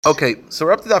Okay, so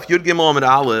we're up to Daf Yud Gimel Amid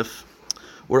Aleph.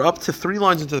 We're up to 3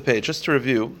 lines into the page. Just to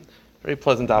review, very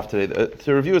pleasant Daf today.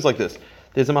 To review is like this: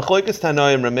 there's a machlokes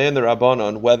Tanoim, Rabbi and the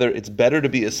Rabbanon, whether it's better to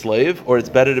be a slave or it's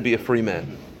better to be a free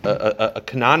man, a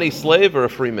Canaanite slave or a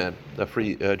free man, a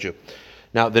free Jew.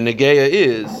 Now the negeya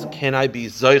is, can I be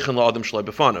zeichen la'adam shlei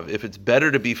b'fanav? If it's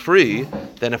better to be free,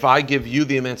 then if I give you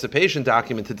the emancipation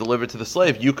document to deliver to the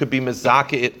slave, you could be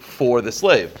mezaka it for the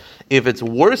slave. If it's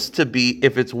worse to be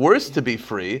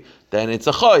free, then it's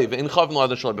a chayiv in chavim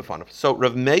la'adam shlei b'fanav. So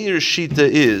Rav Meir's shita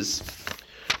is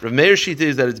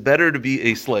that it's better to be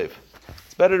a slave.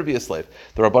 It's better to be a slave.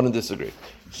 The Rabbanan disagree.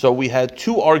 So we had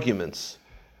 2 arguments.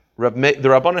 The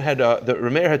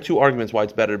Rameir had 2 arguments why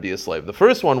it's better to be a slave. The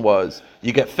first one was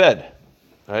you get fed,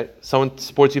 right? Someone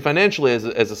supports you financially as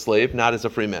a slave, not as a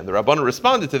free man. The Rabbanan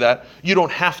responded to that: you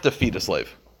don't have to feed a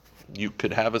slave. You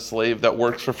could have a slave that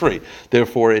works for free.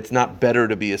 Therefore, it's not better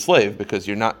to be a slave because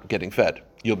you're not getting fed.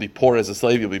 You'll be poor as a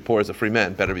slave. You'll be poor as a free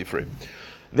man. Better be free.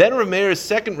 Then Rameir's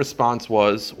second response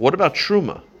was, what about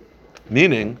truma?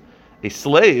 Meaning, a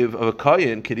slave of a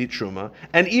kohen could eat truma,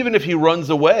 and even if he runs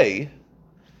away,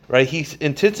 right, he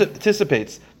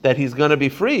anticipates that he's going to be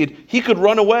freed, he could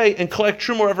run away and collect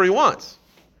truma wherever he wants.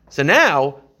 So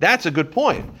now, that's a good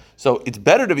point. So it's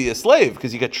better to be a slave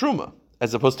because you get truma,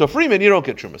 as opposed to a free man, you don't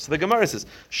get truma. So the Gemara says,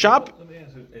 Let me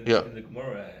ask you, in the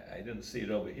Gemara, I didn't see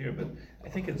it over here, but I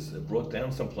think it's brought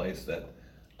down someplace that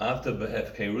after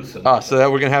Behef Keirusim. So that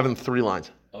we're going to have in 3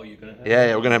 lines. Oh, you're going to have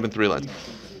Yeah, we're going to have in 3 lines.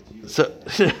 So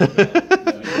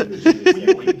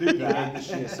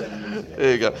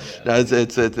there you go. No,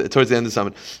 it's towards the end of the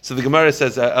summit. So the Gemara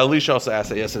says, Elisha also asked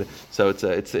that yesterday. So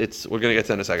it's we're going to get to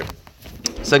that in a second.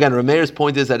 So again, Rameir's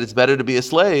point is that it's better to be a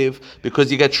slave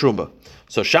because you get truma.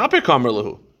 So Shapir Kamer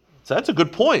Lahu. So that's a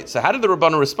good point. So how did the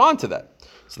Rabbanan respond to that?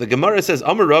 So the Gemara says,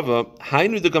 Amar Rava,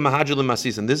 Hainu de Gamahajil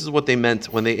Masis, and this is what they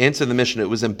meant when they answered the Mishnah. It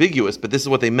was ambiguous, but this is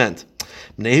what they meant.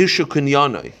 Nehushu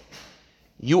Kunyanoi.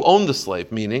 You own the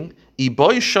slave, meaning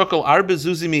Iboy Shakal Arbe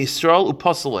Zuzimi Yisrael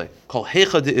Upasale, called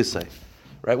Hecha de Isay.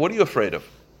 Right? What are you afraid of?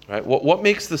 Right? What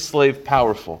makes the slave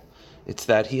powerful? It's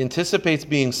that he anticipates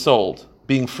being sold,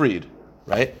 being freed,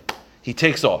 right? He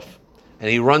takes off. And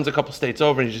he runs a couple states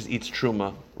over and he just eats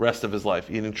truma rest of his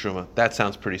life, eating truma. That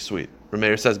sounds pretty sweet.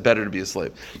 Rameir says better to be a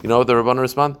slave. You know what the Rabbanan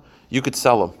respond? You could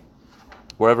sell him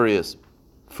wherever he is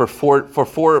for four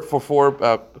zuzi.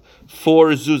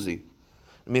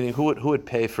 Meaning, who would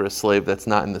pay for a slave that's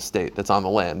not in the state, that's on the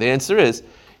land? The answer is,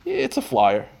 it's a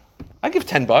flyer. I give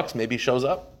 $10, maybe he shows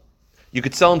up. You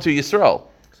could sell him to Yisrael.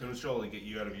 So it's surely get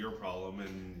you out of your problem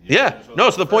and.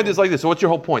 So the point is like this. So what's your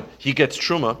whole point? He gets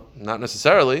truma, not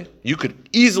necessarily. You could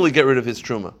easily get rid of his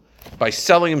truma by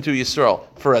selling him to Yisrael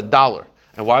for $1.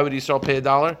 And why would Yisrael pay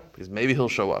 $1? Because maybe he'll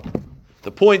show up.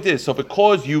 The point is, so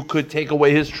because you could take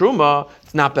away his truma,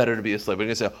 it's not better to be a slave. We're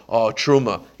going to say, oh,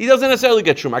 truma. He doesn't necessarily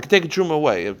get truma. I can take a truma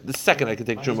away. The second I can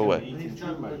take truma away. You're going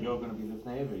to be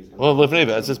Lifneva. Well, Lifneva,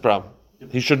 that's his problem.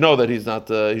 He should know that he's not,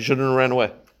 he shouldn't have ran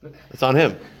away. It's on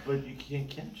him. But you can't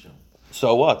catch him.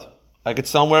 So what? I could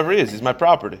sell him wherever he is. He's my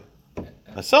property.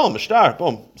 I sell him, a star.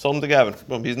 Boom. Sold him to Gavin.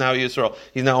 Boom. He's now Yisrael.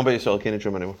 He's now owned by Yisrael. I can't eat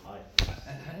him anymore.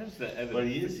 But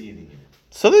he is eating it.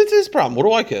 So that's his problem. What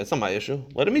do I care? It's not my issue.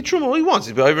 Let him eat truma all he wants.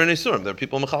 He's over in Yisurim. There are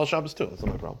people in Mechal Shabbos too. That's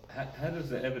not my problem. How does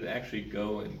the Eved actually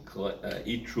go and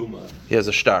eat truma? He has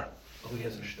a star. Oh, he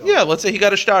has a shtar. Yeah, let's say he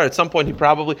got a shtar. At some point, he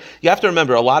probably... You have to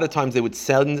remember, a lot of times they would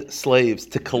send slaves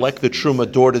to collect the truma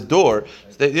door to door.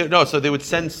 So they would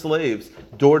send slaves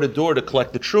door to door to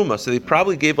collect the truma. So they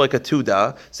probably gave like a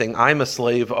tuda, saying, I'm a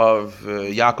slave of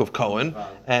Yaakov Cohen,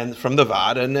 and from the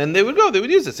Vad, and then they would go, they would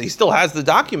use it. So he still has the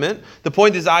document. The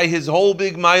point is, his whole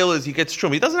big mile is he gets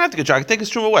truma. He doesn't have to get truma. I can take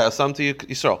his truma away. I'll sell him to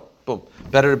Yisrael. Boom.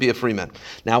 Better to be a free man.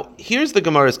 Now, here's the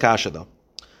Gemara's kasha, though.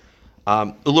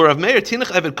 This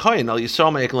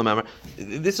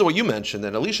is what you mentioned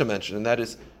and Elisha mentioned, and that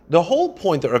is the whole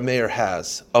point that Rav Meir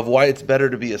has of why it's better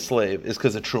to be a slave is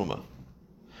because of truma.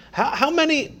 How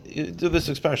many do this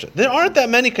expression? There aren't that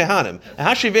many kahanim. In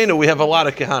Hashivenu, we have a lot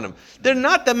of kahanim. There are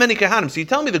not that many kahanim. So you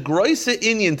tell me the groisa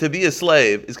inyan to be a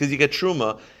slave is because you get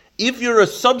truma. If you're a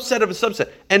subset of a subset,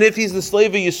 and if he's the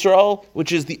slave of Yisrael,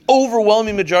 which is the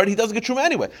overwhelming majority, he doesn't get truma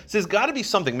anyway. So there's got to be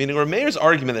something, meaning Rameir's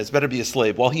argument that it's better to be a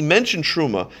slave, while he mentioned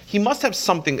truma, he must have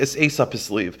something as ace up his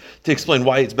sleeve to explain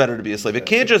why it's better to be a slave. It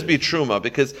can't just be truma,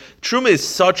 because truma is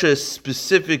such a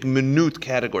specific, minute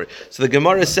category. So the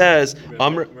Gemara says...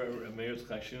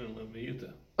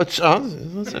 It's a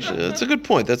good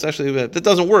point. That's actually that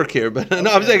doesn't work here, but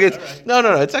no, I'm saying it's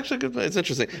no. It's actually good. It's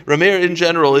interesting. Rameir in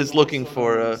general is looking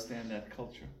for. Understand that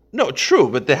culture. No, true,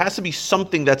 but there has to be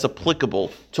something that's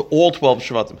applicable to all 12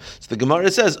 Shvatim. So the Gemara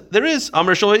says, there is,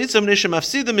 Amr Shlomo Yitzam Nishim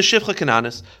Afsida Mishivcha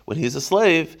Kananis. When he's a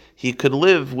slave, he could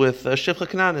live with Shivcha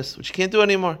Kananis, which you can't do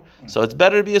anymore. So it's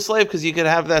better to be a slave because you could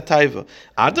have that taiva.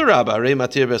 Adarabba, Rei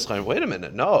Matir Beschayim. Wait a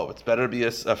minute, no, it's better to be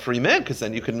a free man because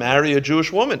then you can marry a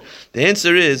Jewish woman. The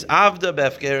answer is, Avda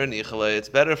Befker Nichale. It's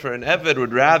better for an Eved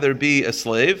would rather be a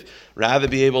slave, rather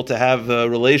be able to have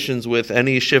relations with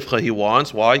any Shivcha he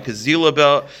wants. Why? Because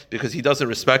Zilabel, because he doesn't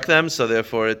respect them, so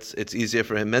therefore it's easier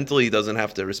for him mentally. He doesn't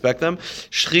have to respect them.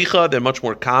 Shchicha, they're much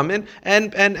more common,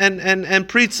 and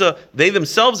Pritza, they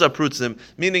themselves are Prutzim,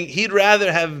 meaning he'd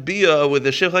rather have Bia with the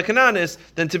Shivcha Kananis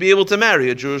than to be able to marry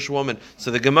a Jewish woman.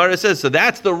 So the Gemara says, so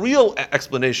that's the real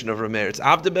explanation of Rameir. It's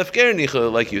Avda Befker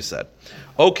Nicha, like you said.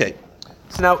 Okay,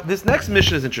 so now this next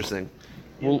mission is interesting.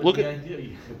 We'll look at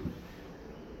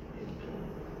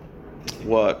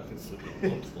what.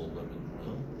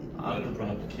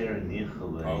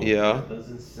 Yeah.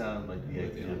 Doesn't sound like the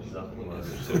idea of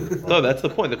Zakutinsky. No, that's the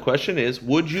point. The question is,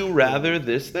 would you rather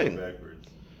this thing?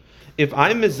 If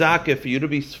I'm mizakeh for you to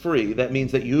be free, that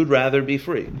means that you'd rather be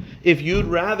free. If you'd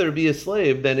rather be a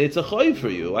slave, then it's a chayv for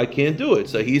you. I can't do it.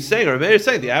 So he's saying, or Meir is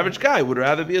saying, the average guy would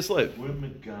rather be a slave. We're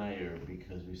Megayer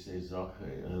because we say a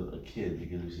kid,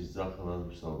 because we say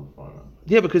Zakutinsky.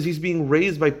 Yeah, because he's being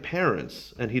raised by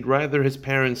parents, and he'd rather his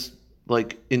parents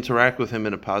interact with him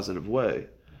in a positive way,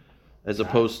 as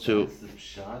opposed to.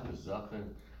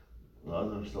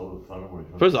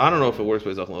 First, I don't know if it works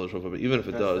by Zachan Lo Shloim, but even if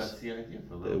it does,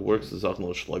 it works as Zachan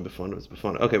Lo Shloim b'fanav. It's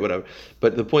b'fanav. Okay, whatever.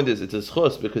 But the point is, it's a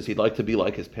schus because he'd like to be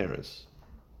like his parents.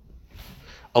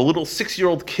 A little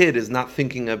 6-year-old kid is not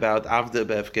thinking about Avda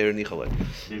Befker Nichale.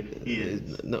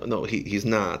 No, he's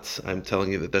not. I'm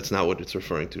telling you that's not what it's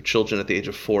referring to. Children at the age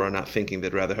of 4 are not thinking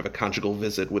they'd rather have a conjugal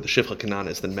visit with a Shivcha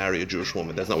Kananis than marry a Jewish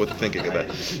woman. That's not what they're thinking about.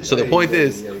 So the point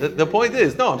is,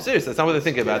 no, I'm serious. That's not what they're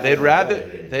thinking about. They'd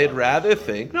rather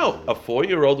think, no, a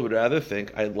 4-year-old would rather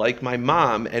think, I'd like my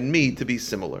mom and me to be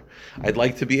similar. I'd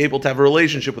like to be able to have a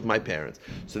relationship with my parents.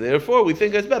 So therefore, we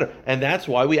think it's better. And that's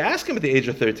why we ask him at the age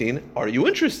of 13, are you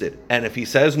interested? And if he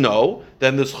says no,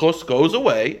 then the schus goes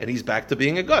away and he's back to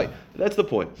being a guy. That's the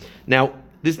point. Now,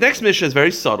 this next mission is very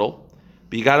subtle,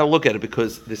 but you got to look at it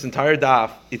because this entire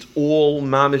daf, it's all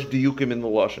mamish diyukim in the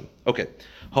lashon. Okay.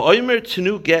 Ha'omer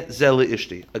tenu get zele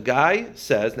ishti. A guy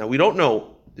says, now we don't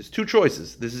know, there's 2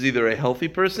 choices. This is either a healthy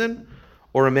person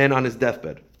or a man on his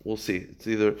deathbed. We'll see. It's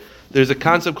either, there's a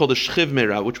concept called a shchiv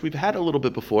meira, which we've had a little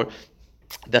bit before.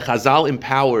 The Chazal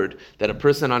empowered that a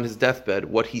person on his deathbed,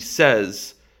 what he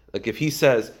says, like if he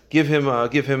says, give him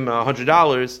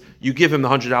 $100, you give him the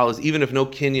 $100, even if no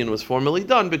kinyan was formally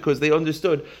done, because they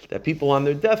understood that people on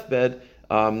their deathbed,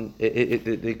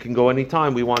 they can go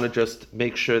anytime. We want to just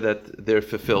make sure that they're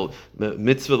fulfilled.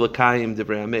 Mitzvah l'kayim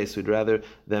divrei hames. We'd rather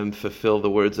them fulfill the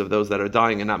words of those that are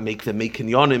dying and not make them make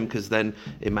kinyanim, because then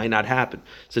it might not happen.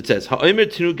 So it says, ha'omer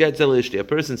tenu get zel ishti. A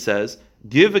person says,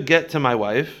 give a get to my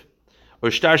wife, or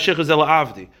shtar shechaz el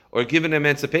avdi, or give an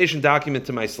emancipation document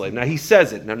to my slave. Now he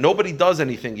says it. Now nobody does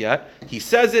anything yet. He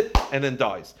says it and then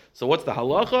dies. So what's the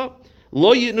halacha?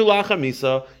 Lo yitnu lacha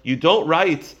misa. You don't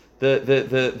write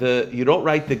you don't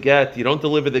write the get. You don't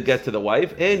deliver the get to the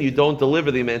wife, and you don't deliver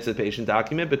the emancipation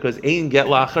document because ein get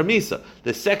lacha misa.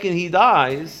 The second he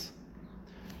dies,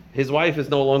 his wife is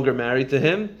no longer married to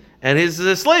him, and his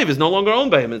slave is no longer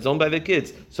owned by him. It's owned by the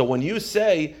kids. So when you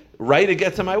say, write a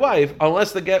get to my wife,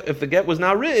 unless if the get was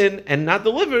not written and not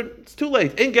delivered, it's too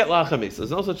late. In get lachamis.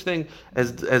 There's no such thing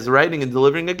as writing and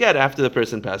delivering a get after the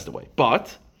person passed away.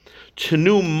 But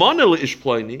tenu manel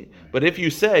ishploini. But if you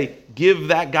say, give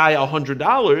that guy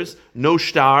 $100, no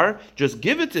shtar, just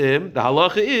give it to him, the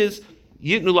halacha is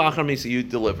yitnu lachar misa, you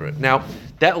deliver it. Now,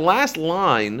 that last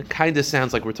line kind of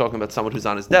sounds like we're talking about someone who's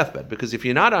on his deathbed, because if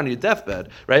you're not on your deathbed,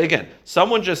 right, again,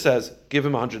 someone just says, give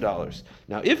him $100.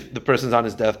 Now, if the person's on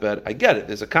his deathbed, I get it.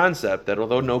 There's a concept that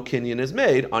although no kinyan is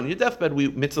made, on your deathbed, we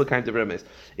mitzvah kind of remes.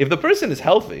 If the person is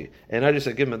healthy, and I just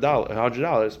said, give him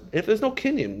 $100, if there's no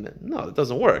kinyan, no, it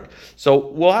doesn't work. So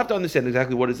we'll have to understand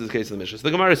exactly what is the case of the Mishnah. So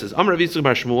the Gemara says, Amar Rav Yitzchak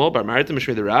bar Shmuel bar Maritim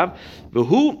Mishmei the Rav,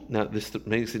 v'hu. Now this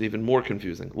makes it even more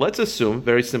confusing. Let's assume,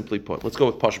 very simply put, let's go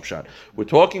with Pashup Shad. We're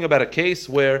talking about a case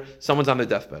where someone's on their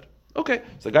deathbed. Okay,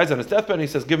 so the guy's on his deathbed and he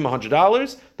says, give him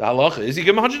 $100. The halacha is you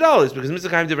give him $100 because mitzvah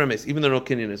kaim divrei mes, even though no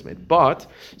kinyan is made. But,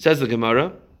 says the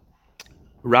Gemara,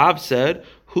 Rav said,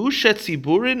 Hu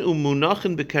shetziburin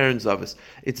umunachin bekeren zavis.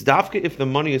 It's dafka if the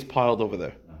money is piled over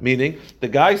there. Meaning, the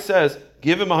guy says,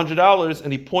 give him $100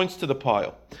 and he points to the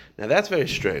pile. Now that's very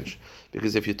strange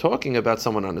Because if you're talking about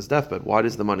someone on his deathbed, why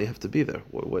does the money have to be there?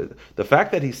 The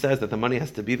fact that he says that the money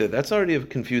has to be there, that's already a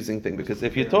confusing thing. Because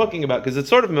if you're talking about, because it's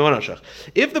sort of memonashach,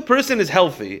 if the person is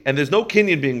healthy and there's no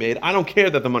kinyan being made, I don't care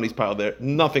that the money's piled there.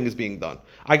 Nothing is being done.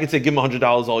 I could say, give him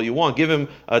 $100 all you want. Give him,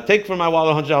 take from my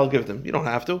wallet $100, give it to him. You don't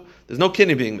have to. There's no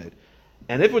kinyan being made.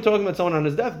 And if we're talking about someone on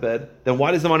his deathbed, then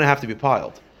why does the money have to be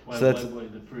piled? Why So that's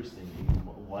the first thing?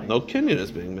 Why? no kinyan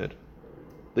is being made.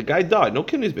 The guy died. No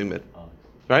kinyan is being made. Oh.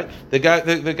 Right? The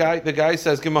guy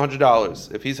says, give him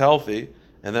 $100 if he's healthy,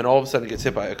 and then all of a sudden he gets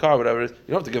hit by a car, whatever it is.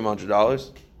 You don't have to give him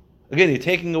 $100. Again, you're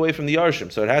taking away from the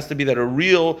yarshim, so it has to be that a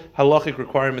real halachic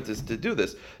requirement is to do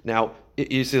this. Now,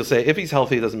 you'll say if he's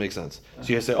healthy, it doesn't make sense.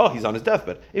 So you say, oh, he's on his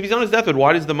deathbed. If he's on his deathbed,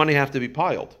 why does the money have to be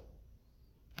piled?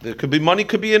 There could be money,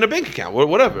 could be in a bank account,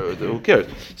 whatever. Who cares?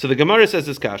 So the Gemara says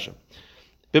this kasha.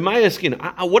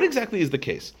 What exactly is the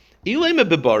case?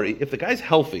 If the guy's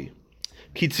healthy,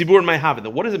 Kitzibur may have it.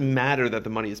 Then what does it matter that the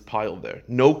money is piled there?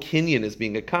 No kinyan is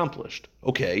being accomplished.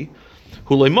 Okay.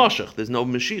 Hulei mashach. There's no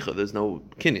meshicha. There's no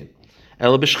kinyan.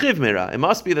 Ela b'shchiv mera. It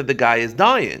must be that the guy is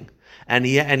dying, and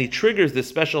he triggers this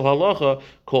special halacha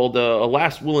called a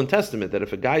last will and testament. That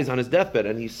if a guy is on his deathbed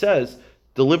and he says,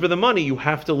 "Deliver the money," you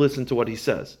have to listen to what he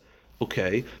says.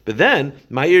 Okay. But then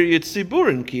ma'ir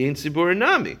yitziburin ki ein tziburin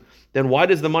nami. Then why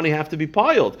does the money have to be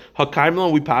piled? We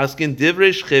paskin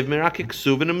divrei shchiv merakik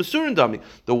suvin and mesurin dami.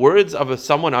 The words of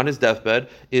someone on his deathbed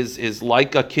is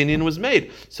like a kinyan was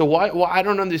made. So why I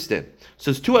don't understand.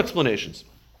 So there's two explanations.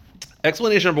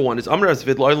 Explanation number one is Amar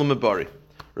Zvid lo'olam mebari.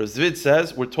 Zvid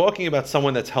says we're talking about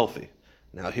someone that's healthy.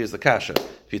 Now here's the kasha.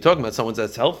 If you're talking about someone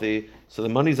that's healthy, so the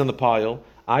money's on the pile.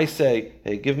 I say,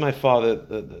 hey, give my father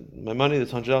my money,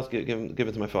 this $100, give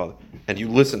it to my father. And you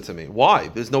listen to me. Why?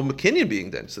 There's no kinyan being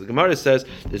done. So the Gemara says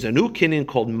there's a new kinyan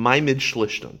called Maimid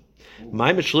Shlishton.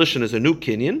 Maimid Shlishton is a new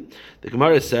kinyan. The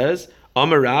Gemara says,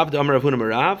 Amar Rav, Amar Ravuna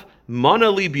Marav,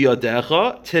 Mana li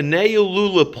biyadecha, teneu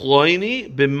lula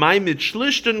ploini, b'maimid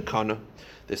Shlishton kana.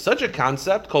 There's such a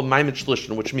concept called Maimid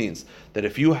Shlishton, which means that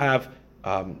if you have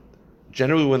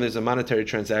generally when there's a monetary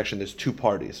transaction, there's two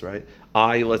parties, right?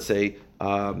 Let's say,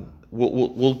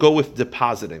 we'll go with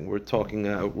depositing. We're talking,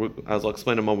 as I'll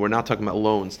explain in a moment, we're not talking about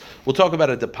loans. We'll talk about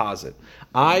a deposit.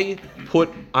 I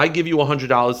give you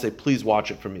 $100, say, please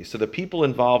watch it for me. So the people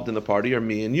involved in the party are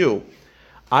me and you.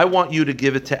 I want you to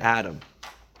give it to Adam.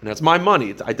 And that's my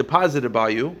money. I deposited by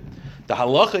you. The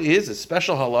halacha is a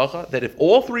special halacha that if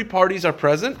all three parties are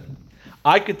present,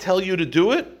 I could tell you to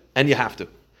do it, and you have to.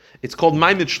 It's called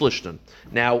Maimid Shlishton.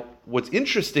 Now, what's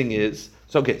interesting is,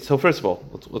 so first of all,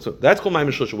 that's called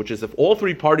Maimid Shlishton, which is if all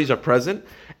three parties are present,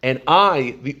 and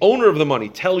I, the owner of the money,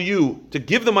 tell you to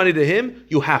give the money to him,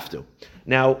 you have to.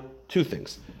 Now, two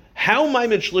things. How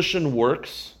Maimid Shlishton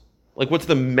works, like what's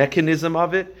the mechanism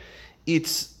of it?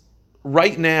 It's,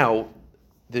 right now,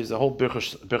 there's a whole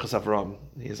Birchas Avram,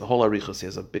 he has a whole arichos, he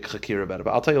has a big chakir about it,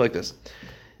 but I'll tell you like this.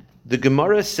 The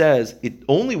Gemara says it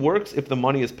only works if the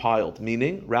money is piled,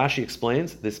 meaning, Rashi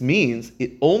explains, this means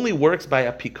it only works by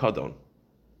a pikadon,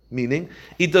 meaning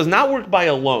it does not work by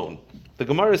a loan. The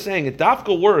Gemara is saying it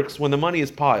dafka works when the money is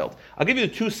piled. I'll give you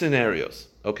two scenarios,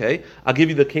 okay? I'll give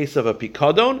you the case of a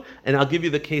pikadon, and I'll give you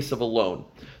the case of a loan.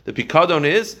 The pikadon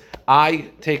is, I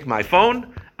take my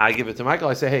phone, I give it to Michael,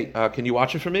 I say, hey, can you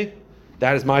watch it for me?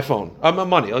 That is my phone. My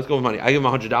money, let's go with money. I give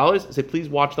him $100, I say, please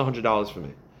watch the $100 for me.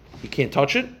 He can't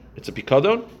touch it. It's a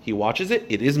pikadon. He watches it.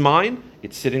 It is mine.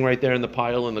 It's sitting right there in the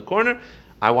pile in the corner.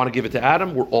 I want to give it to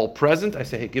Adam. We're all present. I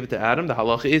say, hey, give it to Adam. The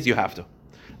halacha is you have to.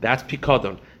 That's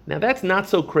pikadon. Now, that's not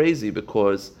so crazy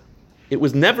because it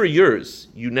was never yours.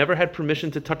 You never had permission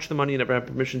to touch the money. You never had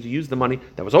permission to use the money.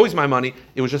 That was always my money.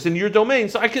 It was just in your domain.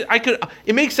 So I could.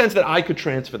 It makes sense that I could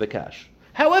transfer the cash.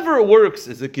 However it works,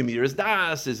 is it Gemira's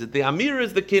Das? Is it the Amir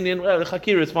is the Kinyan? Well, the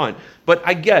Chakir is fine. But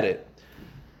I get it.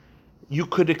 You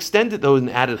could extend it though and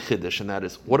add a chiddush, and that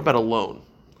is, what about a loan?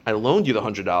 I loaned you the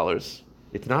 $100.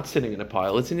 It's not sitting in a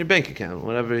pile. It's in your bank account,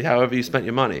 however you spent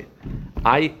your money.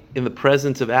 I, in the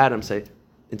presence of Adam, say,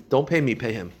 don't pay me,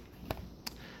 pay him.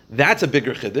 That's a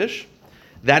bigger chiddush.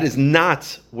 That is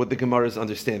not what the Gemara is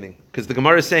understanding, because the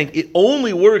Gemara is saying it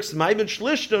only works ma'ibin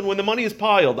shlishton when the money is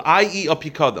piled, i.e. a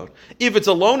pikadon. If it's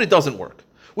a loan, it doesn't work.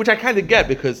 Which I kind of get,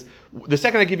 because the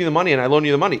second I give you the money and I loan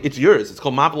you the money, it's yours. It's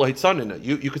called mavlo hitzanina.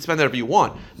 You could spend that whatever you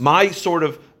want.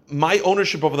 My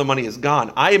ownership over the money is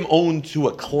gone. I am owned to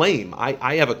a claim.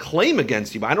 I have a claim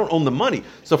against you, but I don't own the money.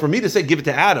 So for me to say give it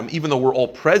to Adam, even though we're all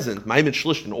present, ma'imid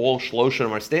shlishton, all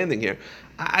shloshim are standing here,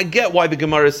 I get why the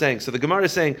Gemara is saying. So the Gemara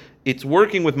is saying it's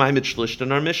working with ma'imid shlishton,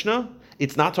 our Mishnah.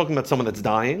 It's not talking about someone that's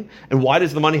dying. And why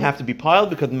does the money have to be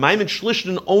piled? Because Maimid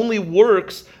Shlishton only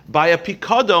works by a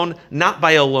pikadon, not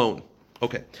by a loan.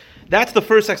 Okay. That's the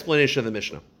first explanation of the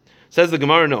Mishnah. Says the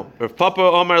Gemara, no. Rav Papa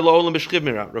Omar La'olam B'Shchiv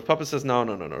Mira. Rav Papa says, no.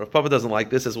 Rav Papa doesn't like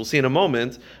this. As we'll see in a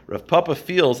moment, Rav Papa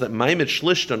feels that Maimed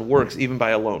Shlishton works even by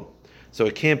a loan. So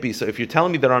it can't be. So if you're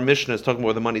telling me that our Mishnah is talking about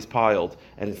where the money's piled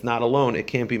and it's not a loan, it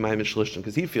can't be Maimed Shlishton,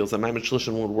 because he feels that Maimed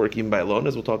Shlishton won't work even by a loan,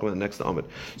 as we'll talk about in the next Amud.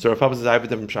 So Rav Papa says, I have a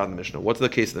different shot in the Mishnah. What's the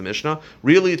case of the Mishnah?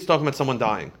 Really, it's talking about someone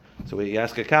dying. So we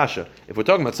ask a kasha. If we're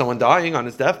talking about someone dying on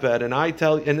his deathbed, and I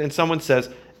tell, and someone says,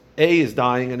 A is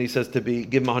dying, and he says to B,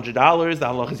 give him $100, the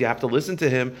halach is you have to listen to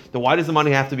him, then why does the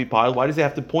money have to be piled? Why does he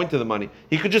have to point to the money?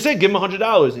 He could just say, give him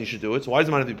 $100, and he should do it. So why does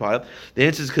the money have to be piled? The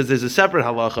answer is because there's a separate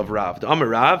halach of Rav. The Amar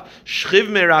Rav, shchiv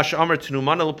merash amar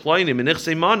tenumana l'ploinim,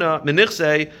 menichse mana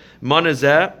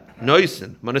zeh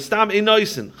noisin, mana stam e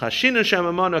noisin, chashin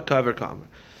shem mana kaver kamer.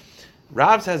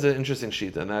 Rav has an interesting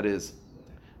sheet, and that is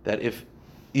that if,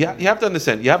 you have to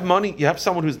understand, you have money, you have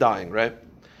someone who's dying, right?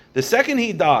 The second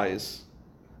he dies,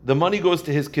 the money goes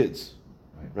to his kids,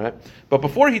 right? But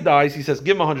before he dies, he says,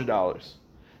 give him $100.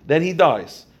 Then he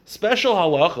dies. Special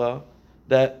halacha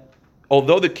that,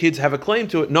 although the kids have a claim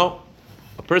to it, no,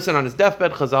 a person on his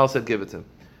deathbed, Chazal said, give it to him.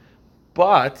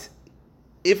 But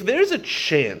if there's a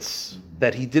chance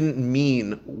that he didn't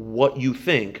mean what you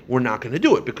think, we're not going to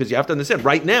do it, because you have to understand,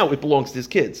 right now it belongs to his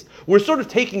kids. We're sort of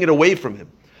taking it away from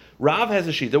him. Rav has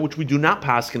a shita, which we do not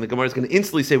pass, and the Gemara is going to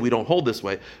instantly say we don't hold this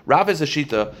way. Rav has a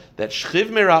shita that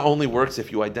shchiv mera only works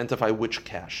if you identify which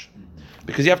cash.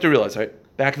 Because you have to realize, right,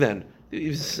 back then,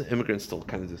 immigrants still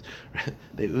kind of do this,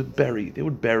 right? They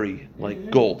would bury like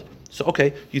gold. So,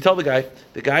 okay, you tell the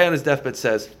guy on his deathbed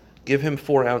says, give him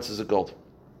 4 ounces of gold.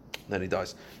 Then he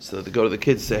dies. So they go to the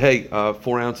kids and say, hey,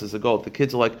 4 ounces of gold. The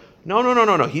kids are like,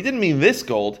 no, he didn't mean this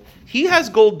gold. He has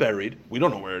gold buried. We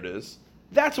don't know where it is.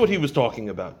 That's what he was talking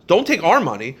about. Don't take our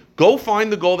money. Go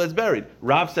find the gold that's buried.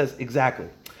 Rav says, exactly.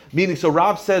 Meaning, so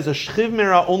Rav says a shchiv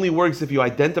mera only works if you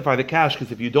identify the cash,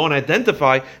 because if you don't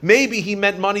identify, maybe he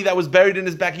meant money that was buried in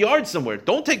his backyard somewhere.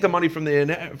 Don't take the money from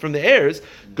the heirs.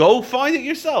 Go find it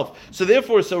yourself. So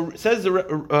therefore, says the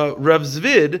Rav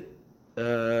Zvid,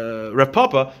 Rav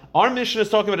Papa, our mission is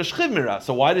talking about a shchiv mera.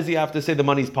 So why does he have to say the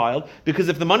money's piled? Because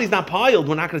if the money's not piled,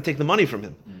 we're not going to take the money from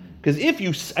him. Because if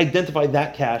you identify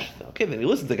that cash, okay, then you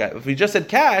listen to the guy. If he just said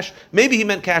cash, maybe he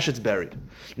meant cash that's buried.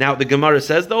 Now, the Gemara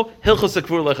says, though, hilchos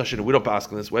akvur lechashin. We don't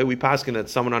paskin this way. We paskin that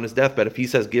someone on his deathbed, if he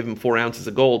says give him 4 ounces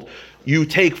of gold, you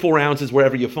take 4 ounces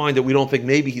wherever you find it. We don't think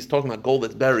maybe he's talking about gold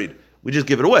that's buried. We just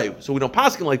give it away. So we don't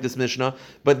paskin like this Mishnah.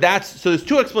 But so there's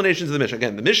 2 explanations of the Mishnah.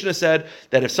 Again, the Mishnah said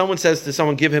that if someone says to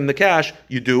someone, give him the cash,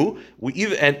 you do.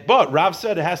 But Rav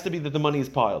said it has to be that the money is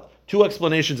piled. 2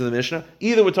 explanations in the Mishnah.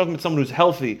 Either we're talking about someone who's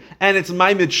healthy, and it's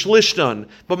Maimed Shlishton,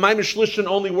 but Maimed Shlishton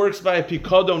only works by a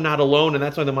Pikado, not a loan, and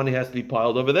that's why the money has to be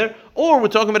piled over there. Or we're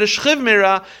talking about a Shchiv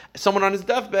Mira, someone on his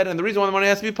deathbed, and the reason why the money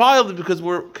has to be piled is because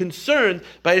we're concerned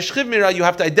by a Shchiv Mira, you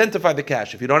have to identify the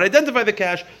cash. If you don't identify the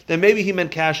cash, then maybe he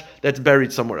meant cash that's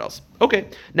buried somewhere else. Okay,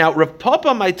 now Rav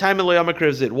Papa, my time in Loyamak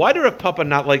Rav Zvid. Why did Rav Papa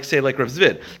not say like Rav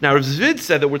Zvid? Now Rav Zvid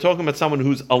said that we're talking about someone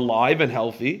who's alive and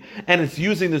healthy, and it's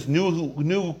using this new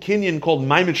kinyan called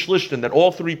Maimed Shlishton, that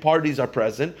all 3 parties are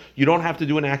present. You don't have to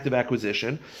do an active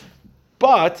acquisition.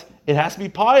 But it has to be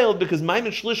piled because Maimed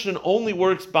Shlishton only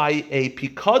works by a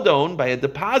pikadon, by a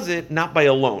deposit, not by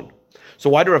a loan. So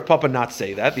why did Rav Papa not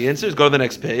say that? The answer is, go to the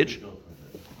next page.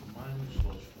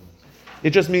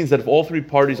 It just means that if all 3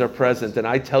 parties are present and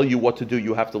I tell you what to do,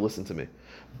 you have to listen to me.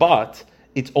 But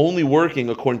it's only working,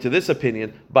 according to this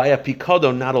opinion, by a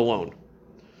pikadon, not a loan.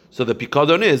 So the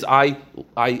pikadon is, I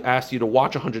asked you to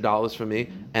watch $100 for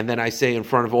me, and then I say in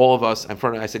front of all of us,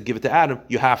 I said, give it to Adam,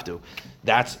 you have to.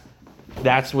 That's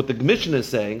what the Mishnah is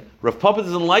saying. Rav Papa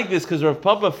doesn't like this because Rav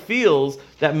Papa feels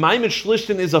that Maimed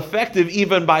Shlishton is effective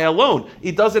even by a loan.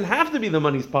 It doesn't have to be the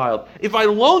money's piled. If I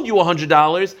loaned you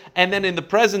 $100 and then in the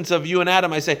presence of you and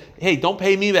Adam I say, hey, don't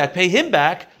pay me back, pay him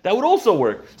back, that would also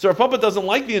work. So Rav Papa doesn't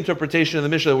like the interpretation of the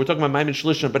Mishnah that we're talking about Maimed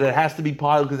Shlishton, but it has to be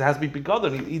piled because it has to be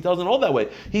pikadon. He doesn't hold that way.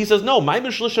 He says, no, Maimed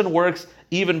Shlishton works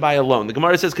even by a loan. The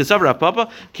Gemara says, Kesav Rav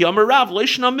Papa, Ki Amar Rav,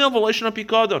 Leishna Mil, Leishna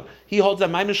Pikadon. He holds that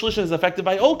Maimed Shlishton is effective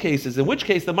by all cases, in which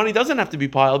case the money doesn't have to be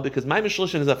piled because Maimed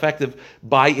Shlishton is effective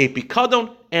by a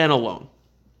pikadon and a loan.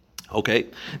 Okay,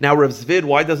 now Rav Zvid,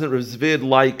 why doesn't Rav Zvid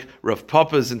like Rav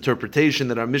Papa's interpretation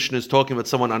that our Mishnah is talking about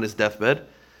someone on his deathbed?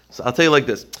 So I'll tell you like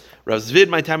this. Rav Zvid,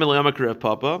 my time in Layamak Rav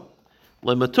Papa,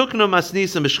 Lematukno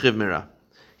Masnisa Mishchiv Mira.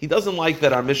 He doesn't like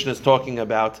that our Mishnah is talking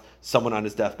about someone on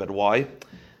his deathbed. Why?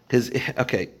 Because,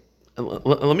 okay,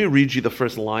 let me read you the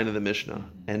first line of the Mishnah,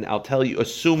 and I'll tell you,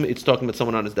 assume it's talking about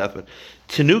someone on his deathbed.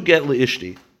 Tenu get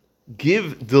leishti,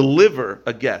 deliver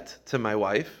a get to my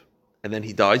wife, and then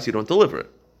he dies, you don't deliver it.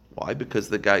 Why? Because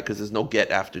there's no get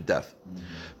after death.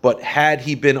 But had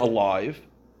he been alive,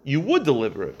 you would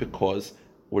deliver it because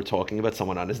we're talking about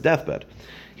someone on his deathbed.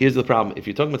 Here's the problem. If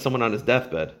you're talking about someone on his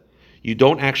deathbed, you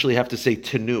don't actually have to say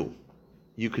tenu.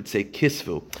 You could say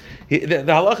kisvu. The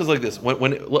halach is like this.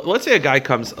 Let's say a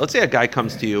guy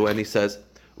comes to you and he says,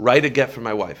 write a get for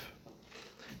my wife.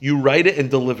 You write it and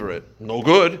deliver it. No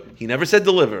good. He never said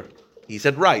deliver. He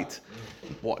said write.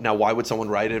 Now, why would someone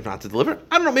write it if not to deliver?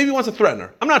 I don't know. Maybe he wants to threaten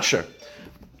her. I'm not sure.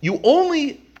 You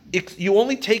only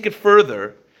take it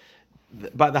further.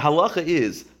 But the halacha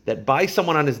is that by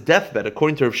someone on his deathbed,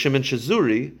 according to Rav Shimon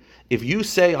Shazuri, if you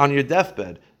say on your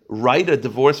deathbed, write a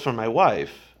divorce for my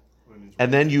wife,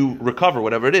 and then you recover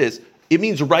whatever it is, it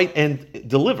means write and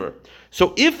deliver.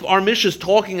 So if our Mishnah is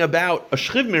talking about a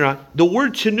shchiv mirah, the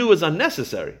word tenu is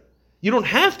unnecessary. You don't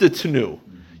have to tenu.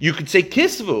 You could say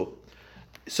kisvu.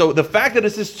 So the fact that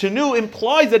it says tenu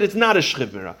implies that it's not a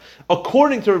shchiv mirah,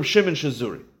 according to Rav Shimon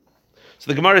Shazuri.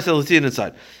 So the Gemara says, let's see it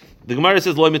inside. The Gemara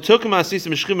says, Rav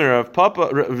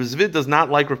Zvid does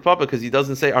not like Rav Papa because he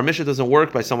doesn't say, our Mishnah doesn't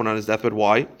work by someone on his deathbed.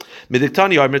 Why? Our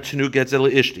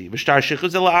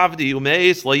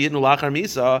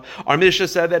Mishnah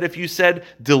said that if you said,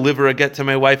 deliver a get to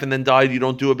my wife and then died, you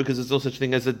don't do it because there's no such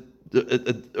thing as a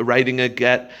writing a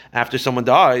get after someone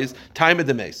dies. Time of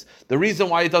the mace. The reason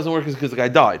why it doesn't work is because the guy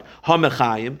died.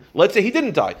 Let's say he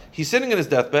didn't die. He's sitting in his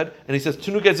deathbed and he says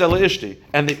Tunu get zela ishti,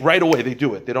 and right away they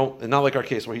do it. They don't. Not like our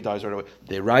case where he dies right away.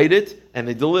 They write it and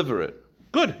they deliver it.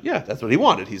 Good. Yeah, that's what he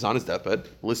wanted. He's on his deathbed.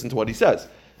 Listen to what he says.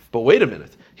 But wait a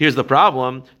minute. Here's the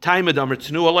problem. Time of tunu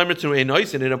alaymer tunu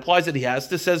einois, and it implies that he has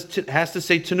to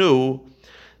say Tunu.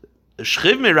 But we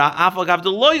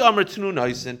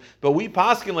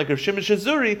paskin like Rav Shimon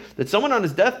Shazuri that someone on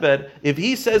his deathbed, if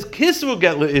he says kisvu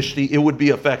get leishti, it would be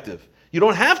effective. You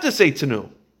don't have to say tenu.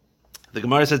 The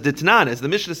Gemara says ditnan, as the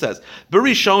Mishnah says.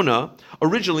 Berishona,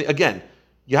 originally, again,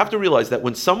 you have to realize that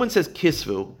when someone says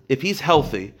kisvu, if he's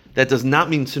healthy, that does not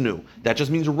mean tenu. That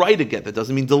just means write a get. That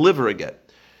doesn't mean deliver a get.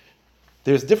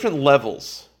 There's different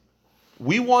levels.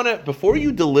 We want to, before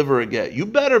you deliver a get, you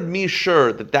better be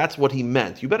sure that that's what he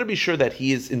meant. You better be sure that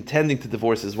he is intending to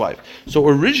divorce his wife. So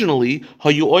originally,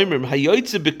 originally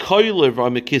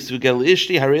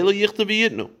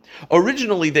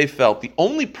they felt the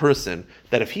only person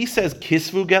that if he says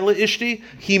kisvu gela ishti,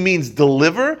 he means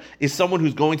deliver, is someone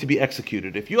who's going to be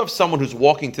executed. If you have someone who's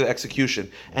walking to the execution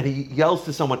and he yells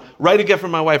to someone, write a get for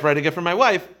my wife, write a get for my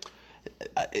wife,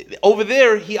 over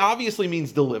there he obviously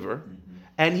means deliver.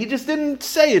 And he just didn't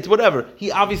say it, whatever.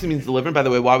 He obviously means deliver. By the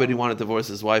way, why would he want to divorce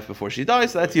his wife before she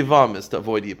dies? So that's Yivam, is to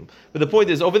avoid Yibam. But the point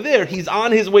is, over there, he's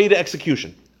on his way to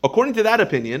execution. According to that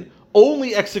opinion,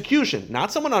 only execution,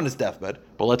 not someone on his deathbed.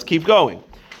 But let's keep going.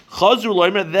 Then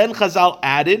Chazal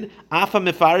added, Afa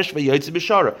mefarish v'yotze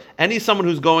b'shara. Any someone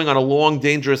who's going on a long,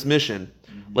 dangerous mission,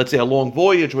 let's say a long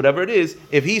voyage, whatever it is,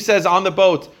 if he says on the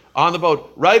boat,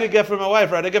 write a get for my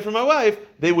wife,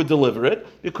 they would deliver it,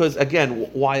 because again,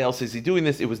 why else is he doing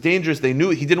this? It was dangerous. They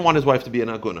knew he didn't want his wife to be an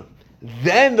aguna.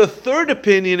 Then the third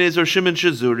opinion is Rav Shimon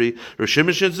Shazuri. Rav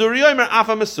Shimon Shazuri, Omer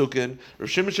Afa Mesukin. Rav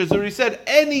Shimon Shazuri said,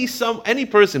 any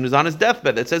person who's on his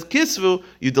deathbed that says kisvu,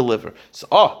 you deliver.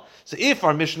 So if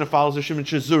our Mishnah follows Rav Shimon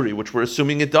Shazuri, which we're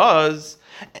assuming it does,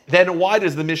 then why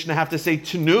does the Mishnah have to say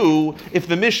tenu? If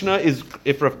the Mishnah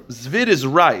if Rav Zvid is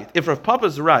right, if Rav Papa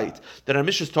is right, that our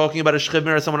Mishnah is talking about a shchiv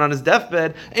mirah, someone on his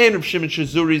deathbed, and Rav Shimon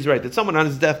Shazuri is right, that someone on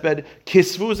his deathbed,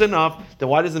 kisvu is enough, then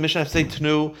why does the Mishnah have to say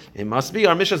tenu? It must be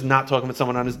our Mishnah is not talking about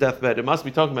someone on his deathbed. It must be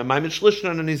talking about Maimed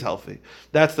Shlishnan and he's healthy.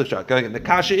 That's the shot. Again, the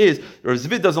kasha is, Rav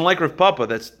Zvid doesn't like Rav Papa,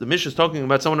 that's the Mishnah is talking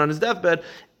about someone on his deathbed,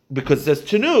 because it says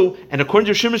tenu, and according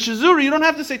to Shimon Shazuri, you don't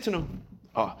have to say tenu.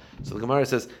 So the Gemara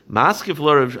says, "Maskif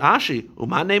lo Rav Ashi,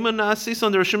 uman neiman naasis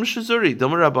on the Rav Shimon Shazuri."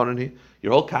 Domer Rabbanani.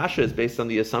 Your whole kasha is based on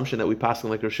the assumption that we pass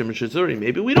like Rav Shimon Shazuri.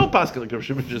 Maybe we don't pass like Rav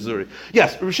Shimon Shazuri.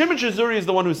 Yes, Rav Shimon Shazuri is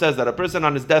the one who says that a person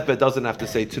on his deathbed doesn't have to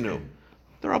say tenu.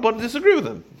 The Rabbanan disagree with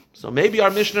him. So maybe our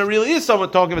Mishnah really is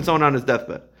someone talking about someone on his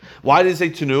deathbed. Why did he say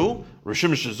tenu? Rav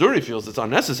Shimon Shazuri feels it's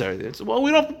unnecessary. It's, well,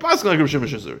 we don't pass like Rav Shimon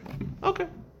Shazuri. Okay,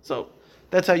 so.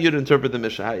 That's how you'd interpret the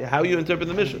Mishnah. How you interpret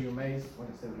the Mishnah? When it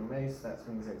says Yumeis, that's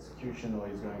when he's execution or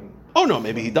he's going... Oh no,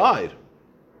 maybe he died.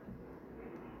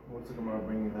 What's the Gemara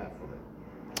bringing that for then?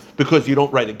 Because you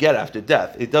don't write a get after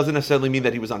death. It doesn't necessarily mean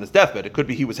that he was on his deathbed. It could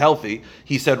be he was healthy.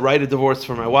 He said, write a divorce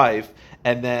for my wife,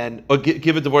 and then, or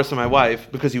give a divorce to my wife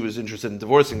because he was interested in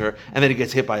divorcing her, and then he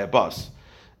gets hit by a bus.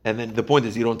 And then the point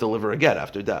is you don't deliver a get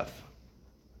after death.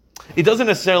 It doesn't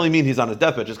necessarily mean he's on his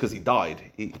deathbed just because he died.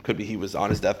 It could be he was on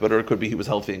his deathbed, or it could be he was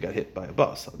healthy and got hit by a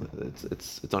bus.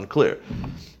 It's unclear.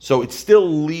 So it still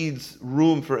leaves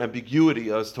room for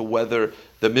ambiguity as to whether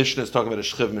the Mishnah is talking about a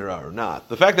shchiv mirah or not.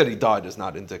 The fact that he died is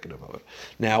not indicative of it.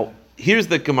 Now, here's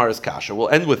the Gemara's kasha. We'll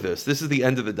end with this. This is the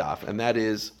end of the daf, and that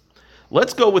is,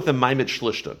 let's go with the Maimed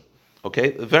Shlishton.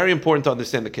 Okay, very important to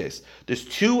understand the case. There's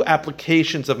two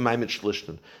applications of Maimed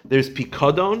Shlishton. There's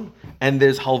Pikadon and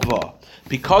there's Halva.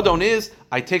 Pikadon is,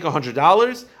 I take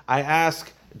 $100, I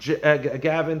ask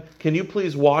Gavin, can you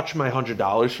please watch my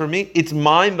 $100 for me? It's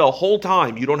mine the whole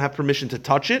time. You don't have permission to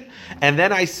touch it. And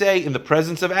then I say, in the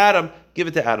presence of Adam, give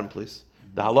it to Adam, please.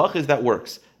 The halach is that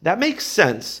works. That makes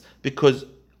sense because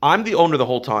I'm the owner the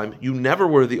whole time. You never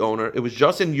were the owner. It was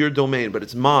just in your domain, but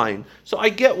it's mine. So I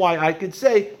get why I could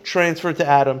say transfer to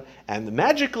Adam. And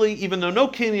magically, even though no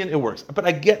Kenyan, it works. But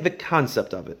I get the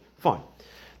concept of it. Fine.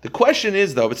 The question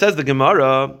is, though, it says the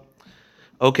Gemara,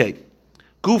 okay,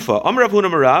 Gufa, Amar Rav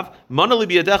Huna Marav, Mana li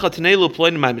biyadecha tenelu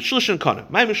ploin my mishlishin kana.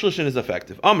 My mishlishin is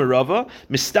effective. Amar Rava,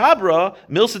 Mistabra,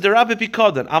 Milsa derabe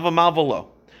pikadan, Ava malvalo.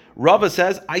 Rava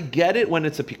says, I get it when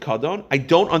it's a pikadon. I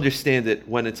don't understand it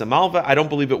when it's a malva. I don't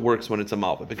believe it works when it's a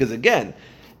malva. Because again,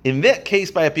 in that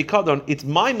case by a pikadon, it's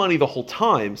my money the whole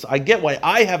time. So I get why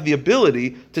I have the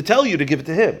ability to tell you to give it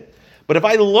to him. But if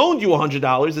I loaned you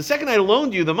 $100, the second I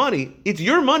loaned you the money, it's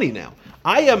your money now.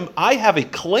 I have a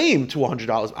claim to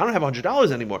 $100. I don't have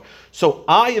 $100 anymore. So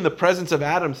I, in the presence of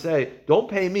Adam, say, don't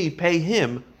pay me, pay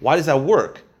him. Why does that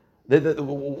work?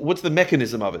 What's the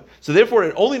mechanism of it? So therefore,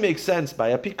 it only makes sense by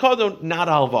a pikadon, not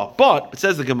a halva. But it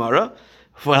says the Gemara,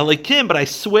 but I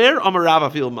swear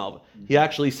Amarava fil malva. He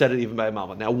actually said it even by a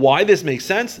malva. Now, why this makes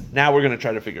sense? Now we're going to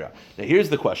try to figure out. Now, here's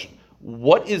the question: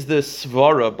 what is the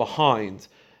svara behind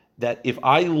that? If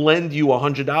I lend you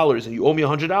 $100 and you owe me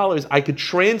 $100, I could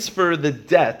transfer the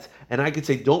debt and I could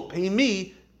say, don't pay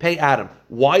me, pay Adam.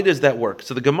 Why does that work?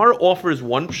 So the Gemara offers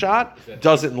one shot,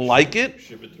 doesn't like it.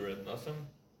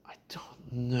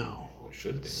 No. It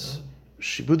should be, no?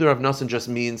 Shibud Rav Nassan just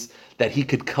means that he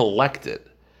could collect it.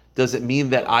 Does it mean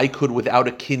that I could, without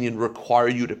a kinyan, require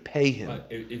you to pay him?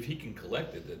 If he can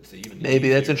collect it, that's even maybe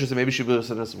easier. That's interesting. Maybe Shibud Rav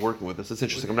Nassan is working with this. That's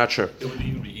interesting. I'm not sure. It would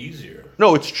even be easier.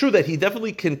 No, it's true that he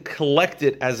definitely can collect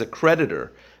it as a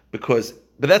creditor, but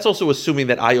that's also assuming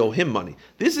that I owe him money.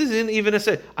 This isn't even a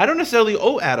say. I don't necessarily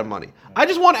owe Adam money. I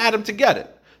just want Adam to get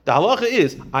it. The halacha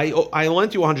is, I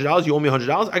lent you $100, you owe me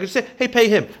 $100, I could say, hey, pay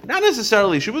him. Not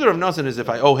necessarily, Shibud Rav Nassan is if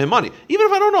I owe him money. Even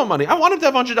if I don't owe money, I want him to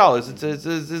have $100. It's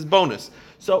his bonus.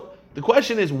 So the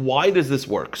question is, why does this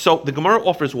work? So the Gemara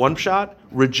offers one pshat,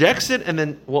 rejects it, and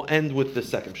then we'll end with the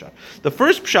second pshat. The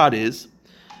first pshat is,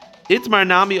 Itmar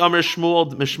Nami Amr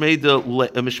Shmuel Mishmei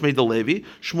de Levi.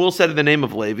 Shmuel said in the name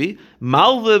of Levi,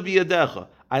 Malva biyadecha.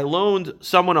 I loaned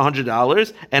someone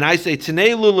 $100, and I say,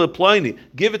 Tnei lula ploini,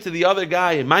 give it to the other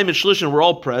guy, and my mishlishin, we're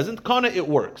all present. Kana, it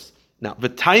works. Now,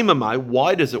 v'taimamai,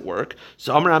 why does it work?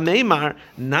 So, Amar Ameimar,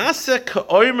 Nasa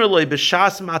ka'oimerloi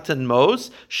b'shas matan mos,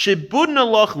 shibudna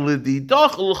loch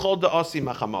lididach l'chol da'asi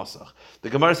machamasach. The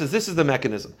Gemara says, this is the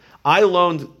mechanism. I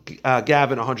loaned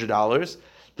Gavin $100.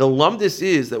 The lumdis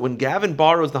is that when Gavin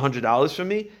borrows the $100 from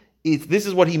me, this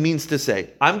is what he means to say.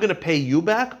 I'm going to pay you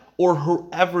back, or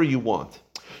whoever you want.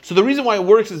 So the reason why it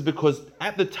works is because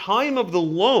at the time of the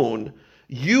loan,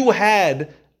 you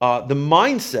had the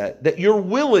mindset that you're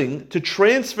willing to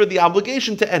transfer the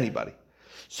obligation to anybody.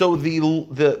 So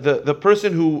the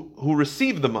person who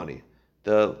received the money,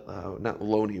 not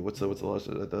loanee,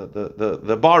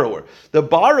 the borrower. The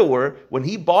borrower, when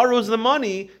he borrows the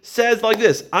money, says like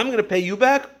this: I'm going to pay you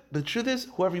back. The truth is,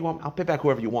 whoever you want, I'll pay back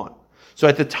whoever you want. So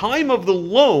at the time of the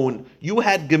loan, you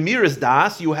had Gemiras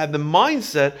Das, you had the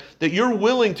mindset that you're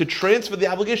willing to transfer the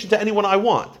obligation to anyone I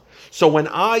want. So when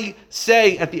I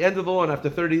say at the end of the loan, after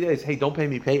 30 days, hey, don't pay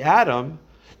me, pay Adam,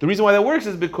 the reason why that works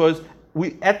is because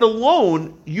at the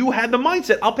loan, you had the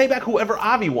mindset, I'll pay back whoever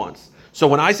Avi wants. So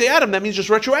when I say Adam, that means just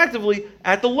retroactively,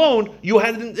 at the loan, you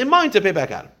had in mind to pay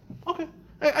back Adam. Okay,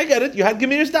 I get it. You had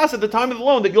Gemiras Das at the time of the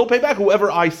loan that you'll pay back whoever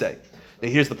I say. Now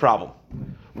here's the problem.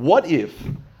 What if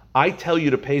I tell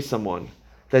you to pay someone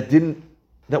that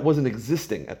wasn't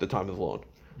existing at the time of the loan?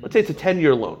 Let's say it's a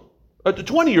 10-year loan, a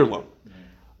 20-year loan.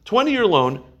 20-year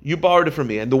loan, you borrowed it from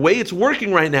me. And the way it's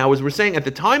working right now is we're saying at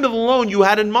the time of the loan, you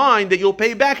had in mind that you'll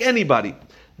pay back anybody.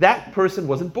 That person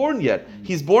wasn't born yet.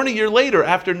 He's born a year later.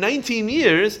 After 19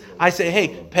 years, I say,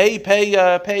 hey, pay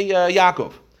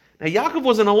Yaakov. Now, Yaakov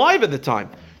wasn't alive at the time.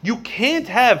 You can't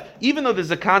have, even though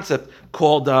there's a concept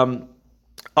called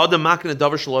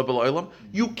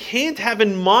You can't have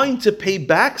in mind to pay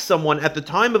back someone at the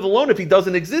time of the loan if he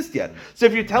doesn't exist yet. So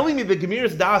if you're telling me the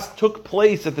Gemiras Das took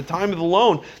place at the time of the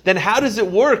loan, then how does it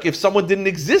work if someone didn't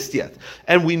exist yet?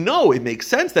 And we know it makes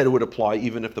sense that it would apply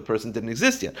even if the person didn't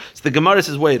exist yet. So the Gemara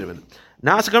says, wait a minute.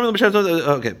 Now,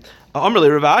 okay.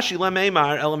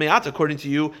 According to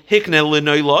you,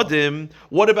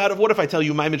 what if I tell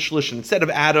you Maimed Shlishin instead of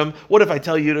Adam? What if I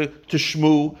tell you to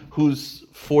Shmu, who's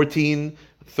 13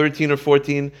 or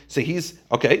 14? So he's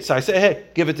okay. So I say, hey,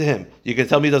 give it to him. You can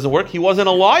tell me it doesn't work. He wasn't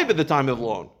alive at the time of the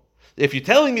loan. If you're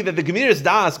telling me that the Gemiras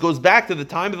Das goes back to the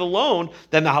time of the loan,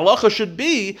 then the halacha should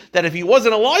be that if he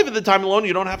wasn't alive at the time of the loan,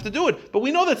 you don't have to do it. But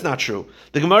we know that's not true.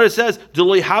 The Gemara says, does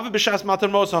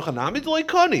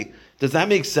that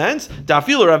make sense?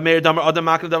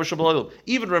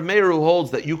 Even Rav Meir, who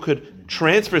holds that you could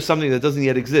transfer something that doesn't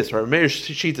yet exist. Rav Meir's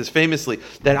sheet is famously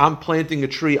that I'm planting a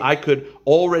tree, I could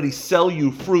already sell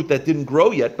you fruit that didn't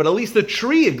grow yet, but at least the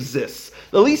tree exists.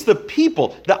 At least the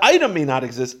people, the item may not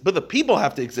exist, but the people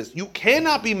have to exist. You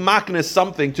cannot be maknes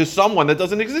something to someone that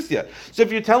doesn't exist yet. So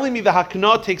if you're telling me the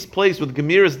hakna takes place with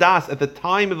Gemiras Das at the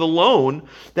time of the loan,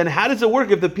 then how does it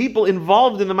work if the people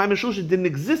involved in the Maimed Shlishin didn't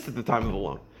exist at the time of the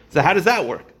loan? So how does that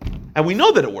work? And we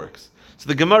know that it works. So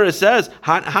the Gemara says,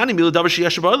 if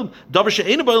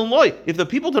the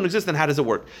people don't exist, then how does it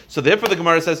work? So therefore the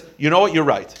Gemara says, you know what, you're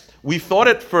right. We thought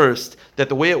at first that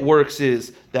the way it works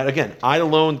is that, again, I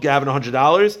loaned Gavin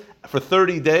 $100 for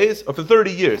 30 days or for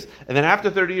 30 years. And then after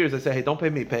 30 years, I say, hey, don't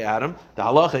pay me, pay Adam. The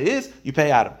halacha is you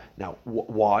pay Adam. Now,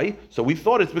 why? So we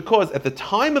thought it's because at the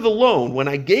time of the loan, when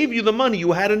I gave you the money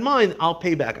you had in mind, I'll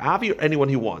pay back Avi or anyone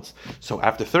he wants. So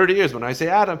after 30 years, when I say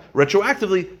Adam,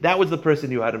 retroactively, that was the person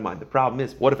you had in mind. The problem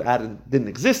is, what if Adam didn't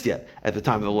exist yet at the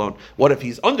time of the loan? What if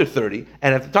he's under 30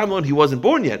 and at the time of the loan he wasn't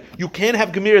born yet? You can't have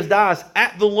Gemiras Das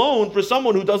at the loan for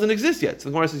someone who doesn't exist yet. So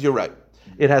the Gemara says, you're right.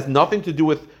 It has nothing to do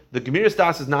with the Gemiras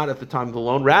Das is not at the time of the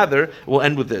loan. Rather, we'll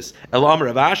end with this. Elam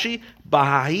Ravashi,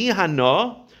 Baha'i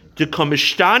Hana, to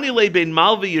Komishtani Le Ben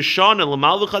Malvi Yeshana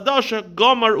Lamalvi Chadasha,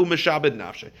 Gomar Umeshabed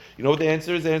Nafshe. You know what the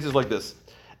answer is? The answer is like this.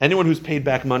 Anyone who's paid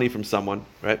back money from someone,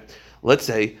 right? Let's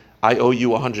say I owe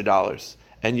you $100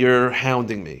 and you're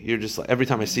hounding me. You're just like, every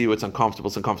time I see you, it's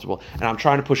uncomfortable. And I'm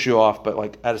trying to push you off, but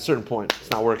like at a certain point,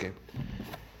 it's not working.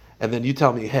 And then you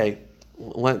tell me, hey,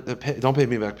 don't pay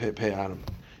me back, pay Adam.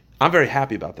 I'm very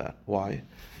happy about that. Why?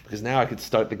 Because now I could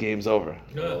start the games over.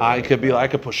 I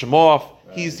could push him off.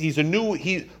 We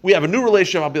have a new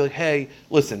relationship. I'll be like, hey,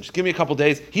 listen, just give me a couple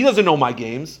days. He doesn't know my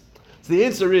games. So the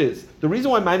answer is, the reason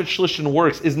why Maimed Shlishin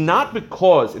works is not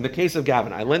because, in the case of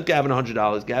Gavin, I lent Gavin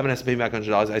 $100, Gavin has to pay back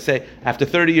 $100, I say, after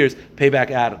 30 years, pay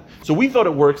back Adam. So we thought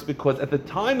it works because at the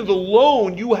time of the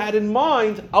loan you had in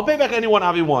mind, I'll pay back anyone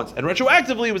Avi wants. And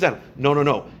retroactively it was Adam.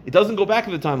 No. It doesn't go back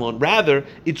to the time of the loan. Rather,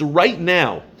 it's right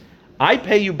now. I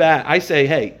pay you back. I say,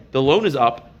 hey, the loan is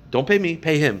up. Don't pay me,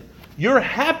 pay him. You're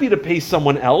happy to pay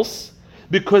someone else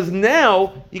because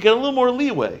now you get a little more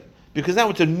leeway. Because now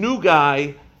it's a new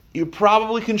guy. You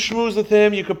probably can schmooze with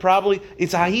him. You could probably,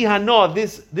 it's hahi hana,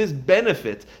 this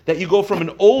benefit that you go from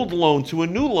an old loan to a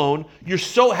new loan. You're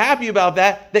so happy about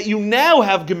that you now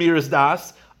have Gemiras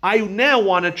Das. I now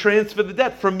want to transfer the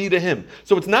debt from me to him.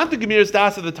 So it's not the Gemiras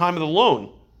Das at the time of the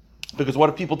loan. Because what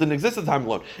if people didn't exist at the time of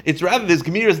the loan? It's rather there's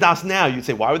Gemiras Das now. You'd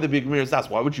say, why would there be Gemiras Das?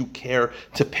 Why would you care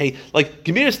to pay? Like,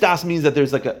 Gemiras Das means that there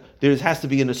has to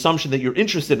be an assumption that you're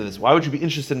interested in this. Why would you be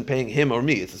interested in paying him or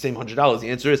me? It's the same $100. The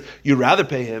answer is you'd rather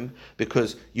pay him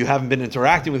because you haven't been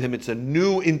interacting with him. It's a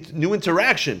new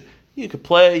interaction. You could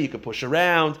play, you could push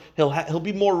around. He'll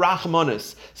be more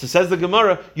rachmanis. So says the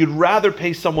Gemara, you'd rather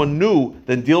pay someone new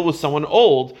than deal with someone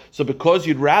old. So because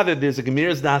you'd rather, there's a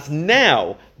Gemiras Das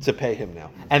now to pay him now,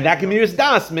 and that Gemiras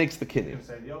Das makes the kinyan. You can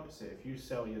say the opposite. If you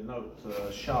sell your note to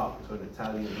a shark to an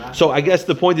Italian master. So I guess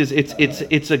the point is,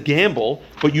 it's a gamble,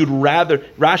 but you'd rather.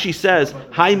 Rashi says,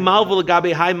 "Hai malva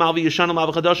legabe hai malva yeshana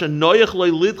malva chadasha noyach loy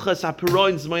lidchas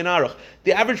hapiroin zmaynarach."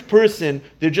 The average person,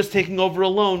 they're just taking over a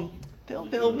loan.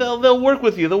 They'll work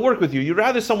with you. They'll work with you. You'd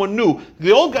rather someone new.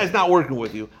 The old guy's not working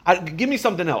with you. Give me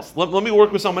something else. Let me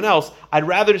work with someone else. I'd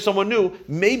rather someone new.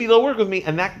 Maybe they'll work with me.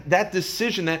 And that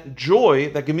decision, that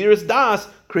joy, that Gemiras Das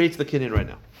creates the kinyan right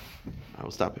now. I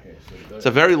will stop here. It's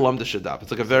a very lamda shadaf.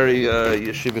 It's like a very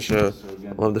yeshivish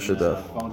lamda shadaf.